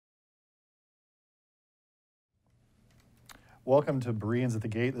Welcome to Bereans at the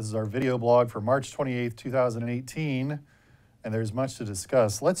Gate. This is our video blog for March 28th, 2018, and there's much to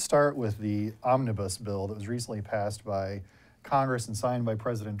discuss. Let's start with the Omnibus bill that was recently passed by Congress and signed by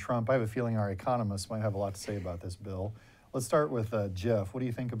President Trump. I have a feeling our economists might have a lot to say about this bill. Let's start with Jeff. What do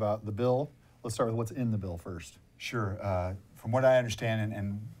you think about the bill? Let's start with what's in the bill first. Sure. From what I understand,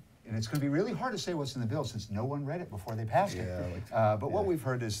 and it's going to be really hard to say what's in the bill since no one read it before they passed it. But what we've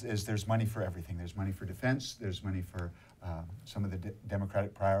heard is there's money for everything. There's money for defense. There's money for some of the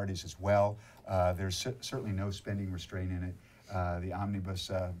Democratic priorities as well. There's certainly no spending restraint in it. The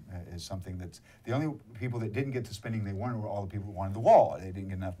Omnibus is something that's the only people that didn't get the spending they wanted were all the people who wanted the wall. They didn't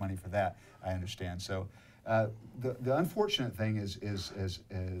get enough money for that, I understand. So the unfortunate thing is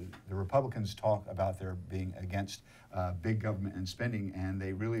the Republicans talk about their being against big government and spending, and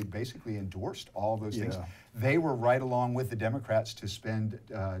they really basically endorsed all those things. They were right along with the Democrats to spend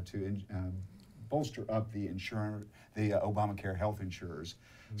to bolster up the Obamacare health insurers.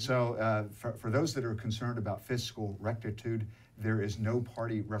 So for those that are concerned about fiscal rectitude, there is no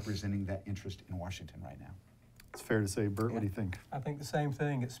party representing that interest in Washington right now. It's fair to say. Bert, what do you think? I think the same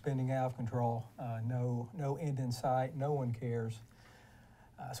thing. It's spending out of control. No end in sight. No one cares.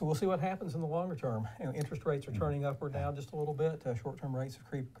 So we'll see what happens in the longer term. Interest rates are turning upward now just a little bit. Short-term rates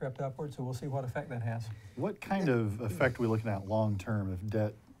have crept upward, so we'll see what effect that has. What kind of effect are we looking at long-term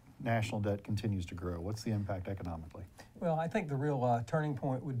if national debt continues to grow? What's the impact economically? Well, I think the real turning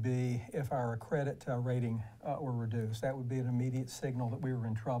point would be if our credit rating were reduced. That would be an immediate signal that we were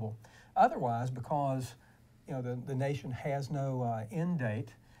in trouble. Otherwise, because the nation has no end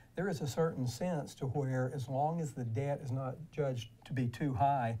date, there is a certain sense to where as long as the debt is not judged to be too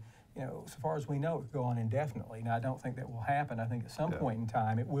high, so far as we know, it could go on indefinitely. Now, I don't think that will happen. I think at some point in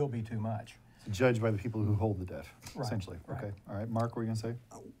time, it will be too much. Judged by the people who hold the debt, essentially. Right. Okay. All right. Mark, what were you going to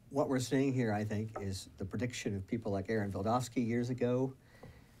say? What we're seeing here, I think, is the prediction of people like Aaron Vildovsky years ago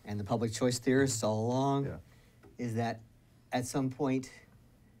and the public choice theorists all along, is that at some point,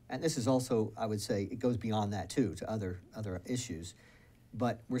 and this is also, I would say, it goes beyond that too, to other issues,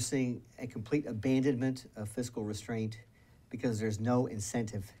 but we're seeing a complete abandonment of fiscal restraint because there's no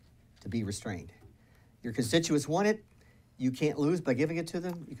incentive to be restrained. Your constituents want it. You can't lose by giving it to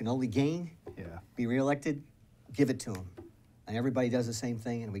them. You can only gain. Be reelected, give it to them. And everybody does the same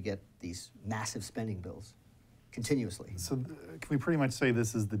thing, and we get these massive spending bills continuously. So can we pretty much say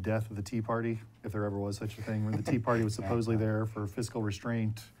this is the death of the Tea Party, if there ever was such a thing, when the Tea Party was supposedly there for fiscal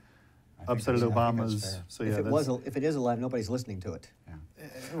restraint, upset at Obama's. So if it is alive, nobody's listening to it.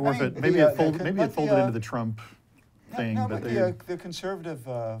 Or maybe it folded into the Trump thing. No, but the conservative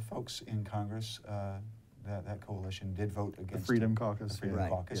folks in Congress, that coalition did vote against the Freedom Caucus. The Freedom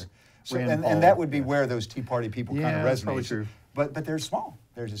Caucus. Yeah. So, and that would be where those Tea Party people kind of resonate. Probably true. But they're small.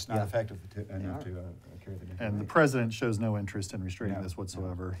 They're just not effective enough to carry the day. And the president shows no interest in restraining this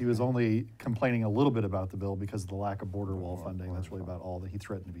whatsoever. He was only complaining a little bit about the bill because of the lack of border wall funding. That's really about all that he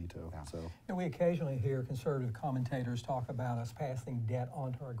threatened to veto. So. And we occasionally hear conservative commentators talk about us passing debt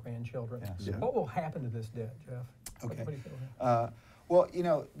on to our grandchildren. What will happen to this debt, Jeff? Okay. What do you feel? Well,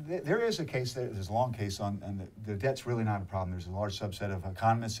 there is a case, there's a long case on the debt's really not a problem. There's a large subset of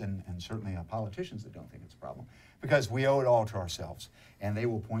economists and certainly politicians that don't think it's a problem because we owe it all to ourselves. And they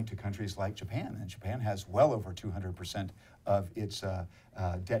will point to countries like Japan, and Japan has well over 200% of its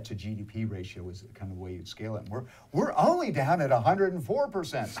debt to GDP ratio is kind of the way you'd scale it. And we're only down at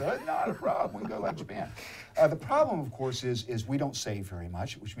 104%, so it's not a problem. We go like Japan. The problem, of course, is we don't save very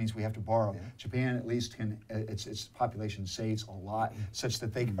much, which means we have to borrow. Japan at least its population saves a lot, such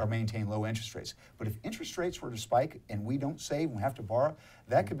that they maintain low interest rates. But if interest rates were to spike and we don't save and we have to borrow,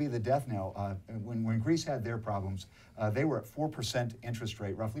 that could be the death knell. When Greece had their problems, they were at 4% interest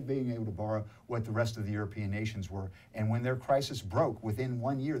rate, roughly being able to borrow what the rest of the European nations were. And when their crisis broke, within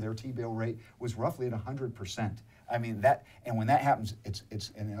 1 year, their T-bill rate was roughly at 100%. I mean, and when that happens,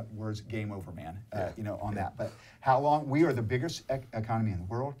 it's in other words, game over, man, on that. But how long? We are the biggest economy in the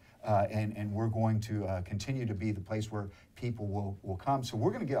world, and we're going to continue to be the place where people will come. So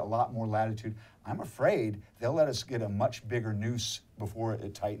we're going to get a lot more latitude. I'm afraid they'll let us get a much bigger noose before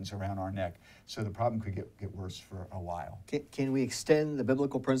it tightens around our neck. So the problem could get worse for a while. Can we extend the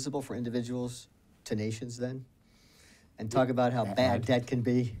biblical principle for individuals to nations then? And talk about how bad debt can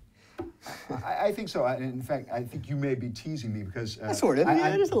be? I think so. In fact, I think you may be teasing me because sort of,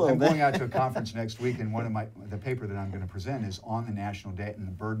 yeah, just a little I'm bit. going out to a conference next week, and the paper that I'm going to present is on the national debt and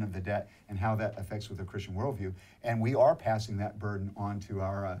the burden of the debt and how that affects with the Christian worldview. And we are passing that burden on to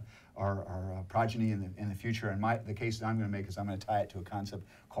our progeny in the future. And the case that I'm going to make is I'm going to tie it to a concept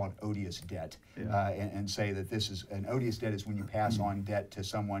called odious debt, and say that this is an odious debt is when you pass on debt to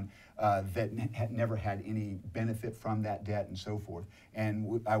someone that never had any benefit from that debt and so forth.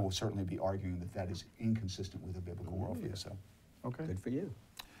 And I will certainly be arguing that that is inconsistent with a biblical worldview. So, Okay. Good for you.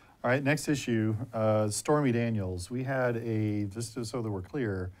 All right, next issue, Stormy Daniels. We had just so that we're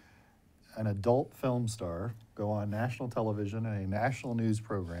clear, an adult film star go on national television and a national news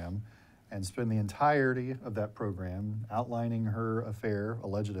program and spend the entirety of that program outlining her affair,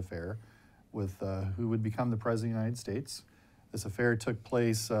 alleged affair, with who would become the President of the United States. This affair took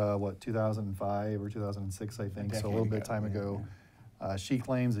place, 2005 or 2006, I think, so a little bit of time ago. She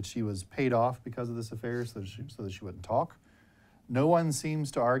claims that she was paid off because of this affair so that she wouldn't talk. No one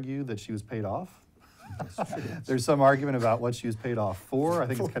seems to argue that she was paid off. There's some argument about what she was paid off for. I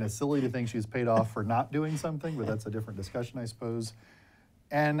think it's kind of silly to think she was paid off for not doing something, but that's a different discussion, I suppose.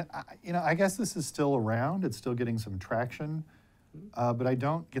 And, I guess this is still around. It's still getting some traction. But I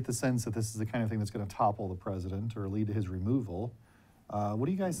don't get the sense that this is the kind of thing that's going to topple the president or lead to his removal. What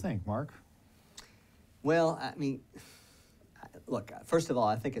do you guys think, Mark? Well, I mean, look, first of all,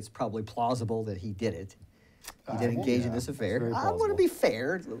 I think it's probably plausible that he did it. He did engage in this affair. I want to be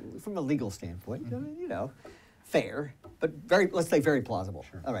fair from a legal standpoint, fair, but let's say very plausible.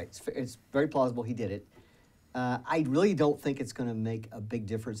 Sure. All right, it's very plausible he did it. I really don't think it's going to make a big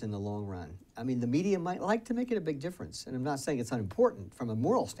difference in the long run. I mean, the media might like to make it a big difference, and I'm not saying it's unimportant from a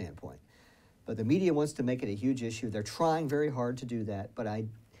moral standpoint, but the media wants to make it a huge issue. They're trying very hard to do that, but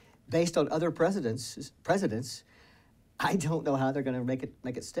based on other presidents, I don't know how they're going to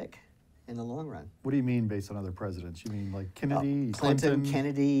make it stick in the long run. What do you mean based on other presidents? You mean like Kennedy, Clinton,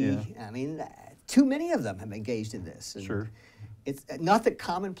 Kennedy? Yeah. I mean, too many of them have engaged in this. And Sure. It's not that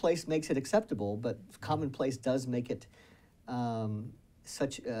commonplace makes it acceptable, but commonplace does make it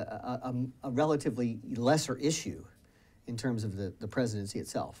such a relatively lesser issue in terms of the presidency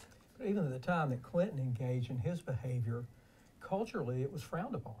itself. But even at the time that Clinton engaged in his behavior, culturally it was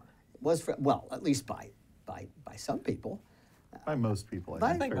frowned upon. Well, at least by some people. By most people,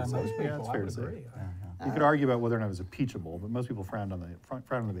 I I think by think. most Yeah, people, it's I fair would to say. agree. You could argue about whether or not it was impeachable, but most people frowned on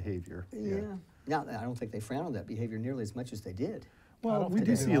the behavior. Yeah. Now, I don't think they frown on that behavior nearly as much as they did. Well, don't we think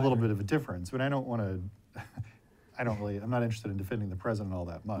do they see do a little either. bit of a difference, but I don't want to. I'm not interested in defending the president all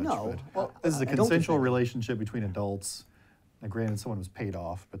that much. No, but well, this is a I don't consensual defend him. relationship between adults. Now, granted, someone was paid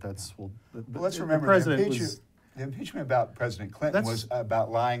off, but that's Well, let's the remember president was. the impeachment about President Clinton That's- was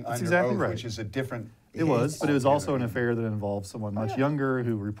about lying under exactly oath, right. which is a different. It was, but it was also an altogether. affair that involved someone much younger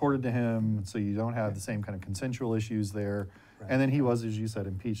who reported to him, so you don't have the same kind of consensual issues there. And then he was, as you said,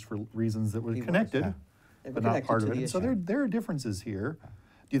 impeached for reasons that were He was, connected, yeah. They were but not connected part to of the it. So issue. there are differences here. Do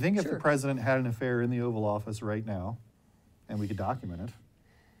you think if Sure. the president had an affair in the Oval Office right now, and we could document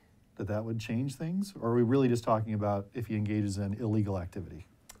it, that would change things? Or are we really just talking about if he engages in illegal activity?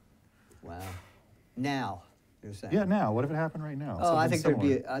 Wow. Now, you're saying. Yeah, now, what if it happened right now? Oh, I think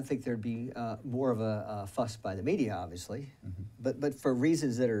Something there'd be more of a fuss by the media, obviously, Mm-hmm. but for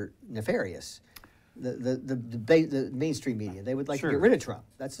reasons that are nefarious. The mainstream media, they would like to Sure. get rid of Trump.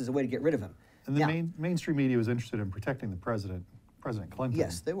 That's a way to get rid of him. And the Now, mainstream media was interested in protecting the President Clinton.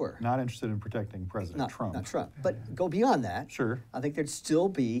 Yes, they were. Not interested in protecting President not Trump. Not Trump, but go beyond that. Sure. I think there'd still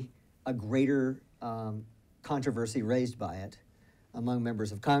be a greater controversy raised by it among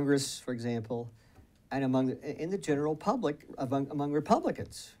members of Congress, for example, and in the general public, among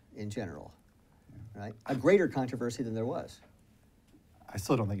Republicans in general, right? A greater controversy than there was. I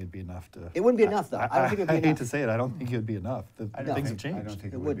still don't think it'd be enough to. It wouldn't be enough, though. I don't think it'd be I hate enough. to say it. I don't think it would be enough. I don't Things think, have changed. I don't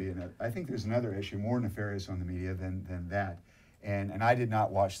think It it would would. be enough. I think there's another issue more nefarious on the media than that. And I did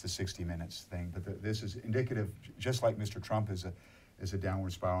not watch the 60 Minutes thing, but this is indicative, just like Mr. Trump is a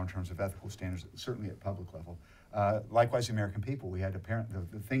downward spiral in terms of ethical standards, certainly at public level. Likewise, the American people. We had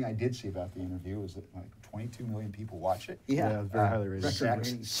the thing I did see about the interview was that like 22 million people watch it. Yeah. it's very highly rated. Record Sex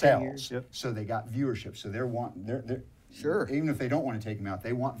rating, 10 sells. years. Yep. So they got viewership. So they're Sure. Even if they don't want to take him out,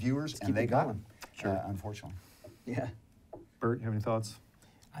 they want viewers, keep and they it got going. them. Sure. Unfortunately. Yeah. Bert, you have any thoughts?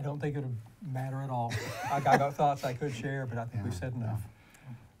 I don't think it would matter at all. I got thoughts I could share, but I think we've said enough.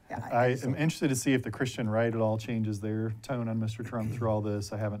 Yeah, I am interested to see if the Christian right at all changes their tone on Mr. Trump through all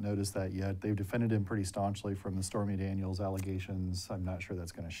this. I haven't noticed that yet. They've defended him pretty staunchly from the Stormy Daniels allegations. I'm not sure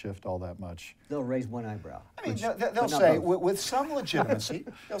that's going to shift all that much. They'll raise one eyebrow. I mean, but they'll not say both. with some legitimacy,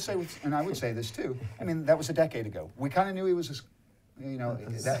 they'll say, and I would say this too. I mean, that was a decade ago. We kind of knew he was You know,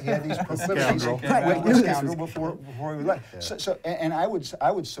 that he had these proclivities. Scoundrel. Right, a scoundrel before he left. Yeah. And I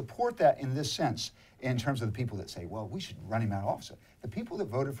would support that in this sense, in terms of the people that say, well, we should run him out of office. The people that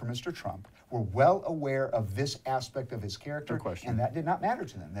voted for Mr. Trump were well aware of this aspect of his character, No question. and that did not matter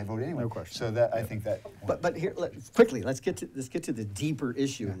to them. They voted anyway. No question. So that I think that. But here, quickly, let's get to the deeper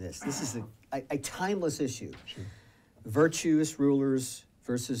issue in this. This is a timeless issue. Sure. Virtuous rulers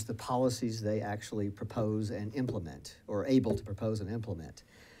versus the policies they actually propose and implement, or able to propose and implement.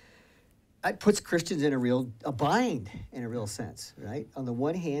 It puts Christians in a bind in a real sense, right? On the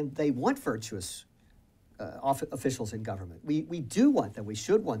one hand, they want virtuous officials in government. We do want them. We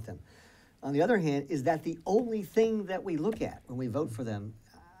should want them. On the other hand, is that the only thing that we look at when we vote for them?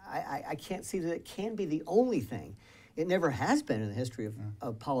 I can't see that it can be the only thing. It never has been in the history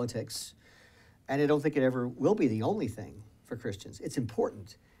of politics, and I don't think it ever will be the only thing for Christians. It's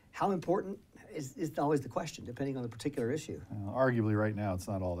important. How important is always the question, depending on the particular issue. Arguably, right now, it's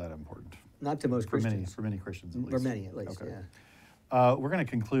not all that important. Not to most Christians. For many Christians, at least. For many, at least, Okay. yeah. We're going to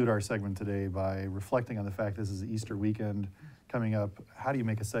conclude our segment today by reflecting on the fact this is Easter weekend coming up. How do you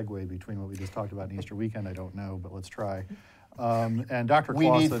make a segue between what we just talked about and Easter weekend? I don't know, but let's try. And Dr. We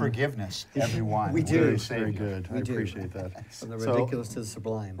Clausen, need forgiveness, everyone. We do. Very good. I do. appreciate that. From the So, ridiculous to the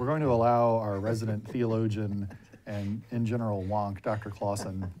sublime. we're going to allow our resident theologian and, in general, wonk, Dr.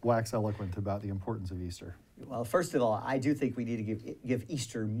 Clausen, wax eloquent about the importance of Easter. Well, first of all, I do think we need to give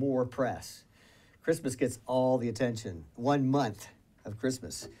Easter more press. Christmas gets all the attention. 1 month of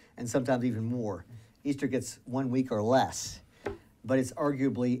Christmas, and sometimes even more. Easter gets 1 week or less, but it's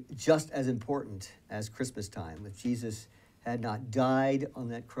arguably just as important as Christmas time. If Jesus had not died on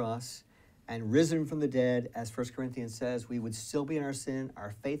that cross and risen from the dead, as 1 Corinthians says, we would still be in our sin,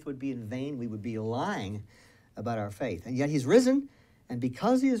 our faith would be in vain, we would be lying about our faith. And yet he's risen, and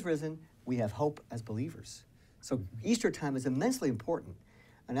because he is risen, we have hope as believers. So Easter time is immensely important,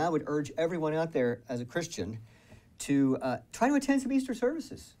 and I would urge everyone out there as a Christian to try to attend some Easter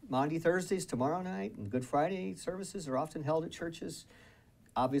services. Maundy Thursdays, tomorrow night, and Good Friday services are often held at churches.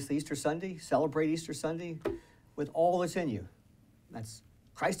 Obviously, Easter Sunday, celebrate Easter Sunday with all that's in you. That's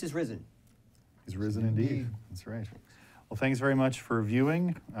Christ is risen. He's risen indeed. That's right. Well, thanks very much for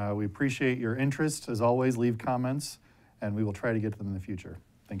viewing. We appreciate your interest. As always, leave comments, and we will try to get to them in the future.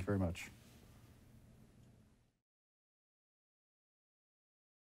 Thank you very much.